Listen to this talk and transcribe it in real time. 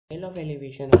Angle of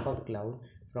elevation of a cloud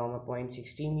from a point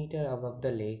 60 meter above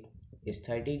the lake is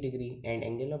 30 degree and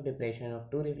angle of depression of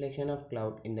two reflection of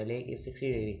cloud in the lake is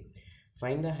 60 degree.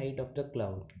 Find the height of the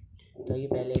cloud. तो ये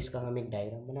पहले इसका हम एक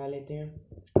diagram बना लेते हैं।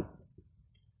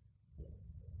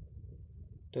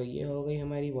 तो ये हो गई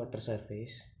हमारी वाटर सरफेस।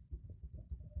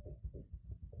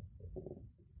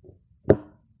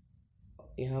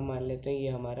 यहाँ मान लेते हैं ये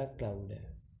हमारा क्लाउड है।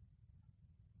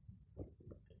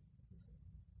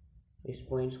 इस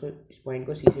पॉइंट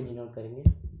को सी से डिनोट करेंगे।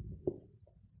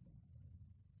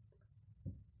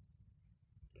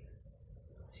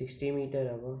 सिक्सटी मीटर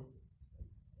अब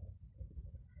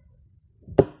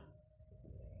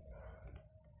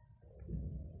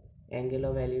एंगल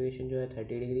ऑफ एलिवेशन जो है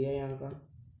 30 डिग्री है यहाँ का।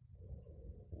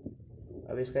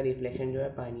 अब इसका रिफ्लेक्शन जो है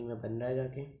पानी में बन रहा है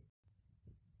जाके।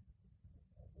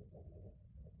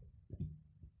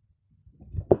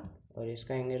 और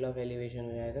इसका एंगल ऑफ एलिवेशन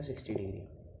हो जाएगा 60 डिग्री।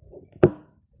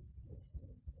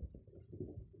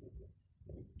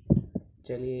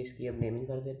 चलिए इसकी अब नेमिंग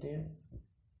कर देते हैं।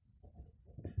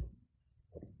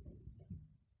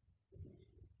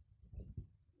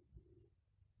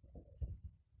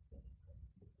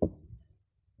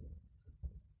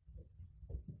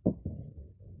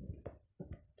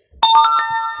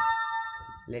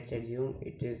 Let's assume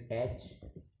it is h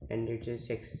and it is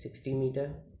 60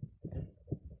 metre.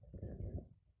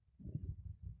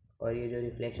 और ये जो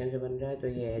रिफ्लेक्शन से बन रहा है तो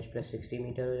ये h प्लस 60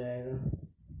 मीटर हो जाएगा।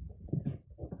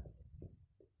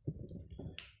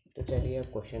 तो चलिए अब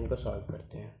क्वेश्चन को सॉल्व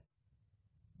करते हैं।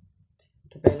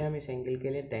 तो पहले हम इस एंगल के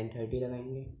लिए tan 30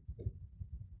 लगाएंगे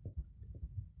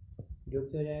जो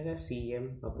कि हो जाएगा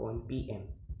cm/pm।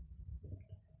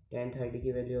 tan 30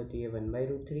 की वैल्यू होती है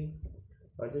 1/√3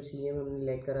 और जो cm हमने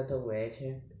लेट करा था वो h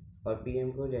है और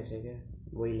pm को जैसे कि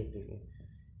वही लिख देंगे।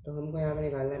 तो हमको यहाँ पे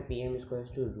निकालना है pm इक्वल्स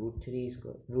टू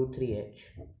 √3h।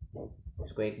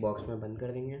 इसको एक बॉक्स में बंद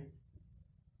कर देंगे।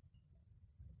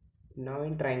 नाउ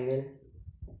इन ट्राइंगल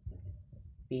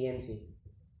PMC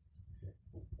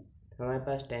हमारे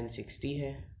पास tan 60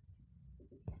 है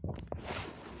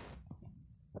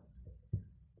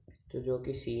तो जो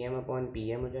कि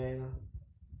cm/pm हो जाएगा।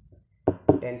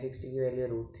 tan 60 की वैल्यू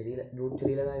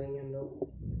 √3 लगा देंगे हम लोग।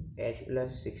 h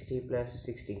प्लस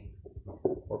 60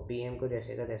 और pm को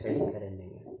जैसे का तैसे लिख कर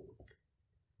देंगे।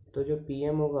 तो जो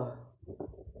pm होगा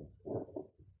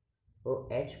वो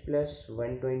h प्लस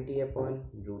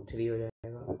 120/√3 हो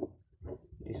जाएगा।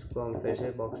 इसको हम फिर से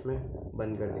बॉक्स में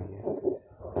बंद कर देंगे।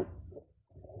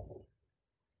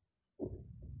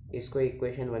 इसको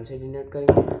इक्वेशन 1 से डिनोट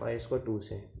करेंगे और इसको 2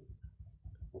 से,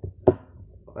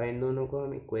 और इन दोनों को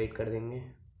हम इक्वेट कर देंगे।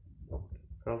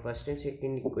 From first and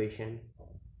second equation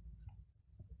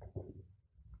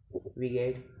we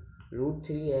get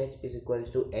 √3h is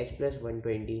equals to h plus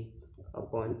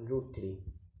 120/√3।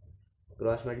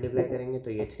 Cross multiply करेंगे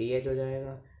तो ये 3h हो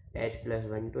जाएगा, h प्लस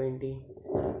 120।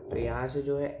 तो यहाँ से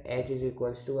जो है h इज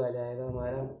इक्वल्स टू आ जाएगा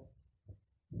हमारा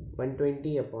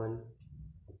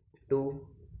 120/2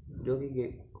 जो कि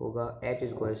होगा h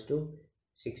इज इक्वल्स टू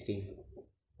 60।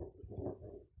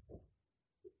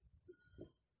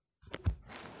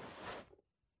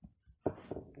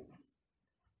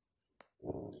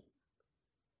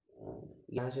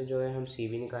 यहाँ से जो है हम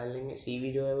CV निकाल लेंगे।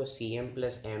 CV जो है वो cm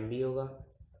प्लस mb होगा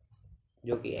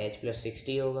जो कि h प्लस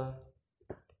 60 होगा,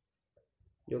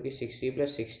 जो कि 60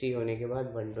 प्लस 60 होने के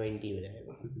बाद 120 हो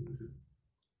जाएगा।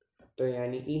 तो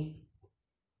यानी कि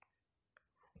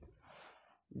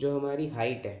जो हमारी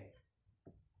हाइट है,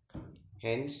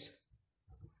 hence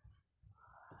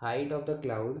height of the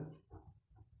cloud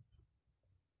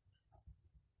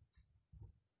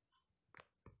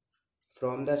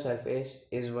from the surface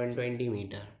is 120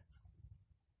 metre.